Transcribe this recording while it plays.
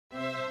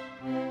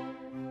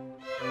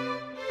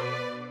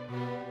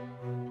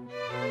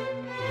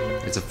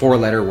It's a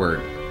 4-letter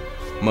word.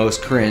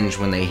 Most cringe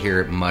when they hear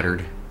it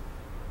muttered.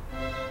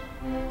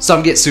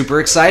 Some get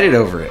super excited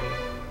over it.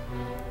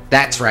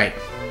 That's right.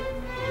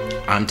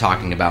 I'm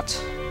talking about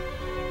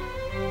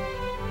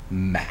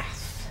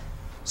math.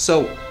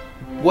 So,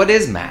 what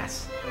is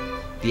math?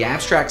 The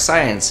abstract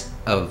science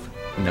of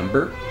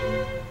number,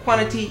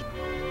 quantity,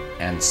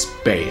 and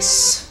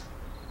space.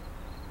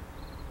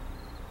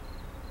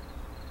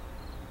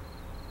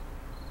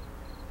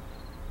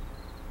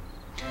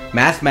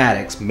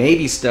 Mathematics may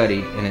be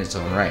studied in its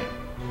own right.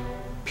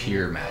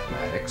 Pure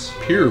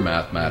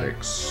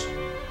mathematics.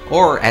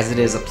 Or as it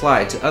is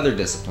applied to other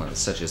disciplines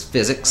such as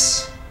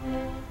physics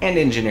and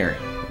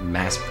engineering,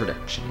 mass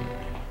production,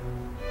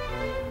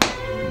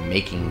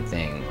 making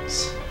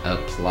things,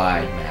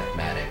 applied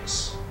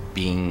mathematics,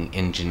 being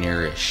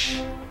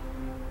engineerish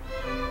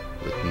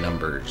with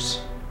numbers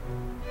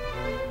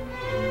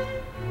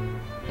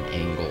and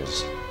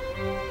angles.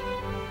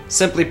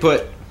 Simply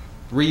put,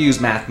 we use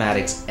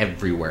mathematics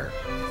everywhere.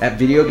 That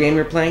video game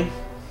you're playing?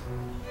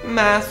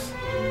 Math.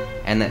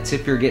 And that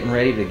tip you're getting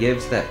ready to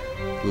give to that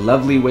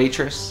lovely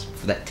waitress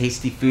for that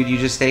tasty food you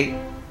just ate?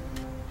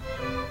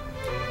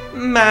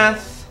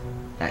 Math.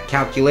 That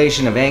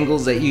calculation of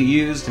angles that you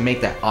use to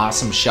make that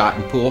awesome shot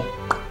in pool?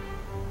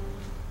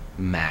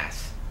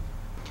 Math.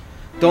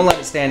 Don't let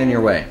it stand in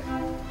your way.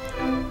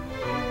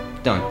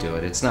 Don't do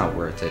it. It's not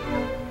worth it.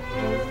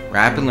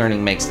 Rapid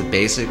learning makes the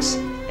basics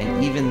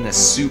and even the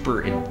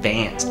super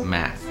advanced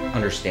math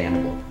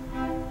understandable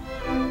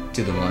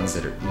to the ones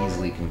that are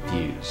easily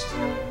confused.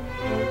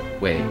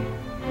 Wait,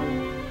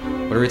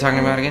 what are we talking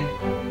about again?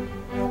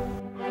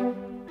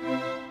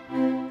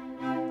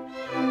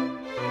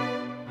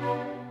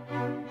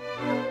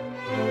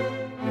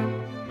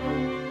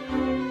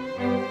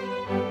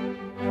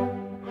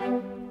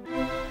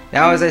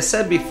 Now, as I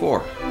said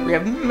before, we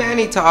have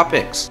many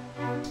topics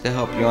to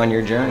help you on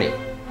your journey.